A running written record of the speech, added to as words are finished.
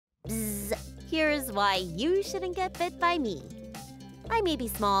here's why you shouldn't get bit by me. I may be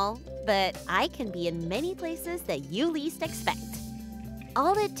small, but I can be in many places that you least expect.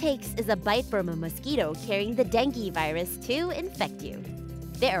 All it takes is a bite from a mosquito carrying the dengue virus to infect you.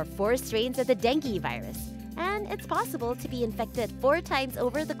 There are 4 strains of the dengue virus, and it's possible to be infected 4 times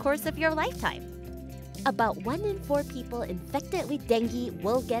over the course of your lifetime. About 1 in 4 people infected with dengue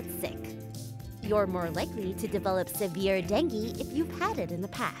will get sick. You're more likely to develop severe dengue if you've had it in the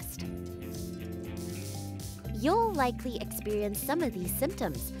past. You'll likely experience some of these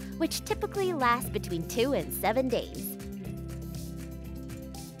symptoms, which typically last between 2 and 7 days.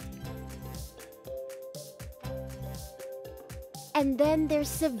 And then there's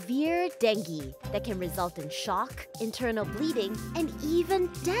severe dengue that can result in shock, internal bleeding, and even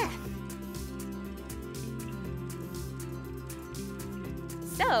death.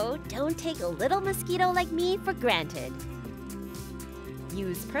 So don't take a little mosquito like me for granted.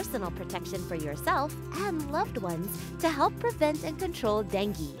 Use personal protection for yourself and loved ones to help prevent and control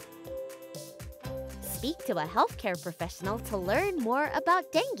dengue. Speak to a healthcare professional to learn more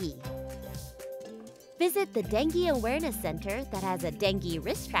about dengue. Visit the Dengue Awareness Center that has a dengue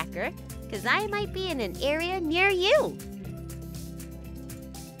risk tracker, because I might be in an area near you.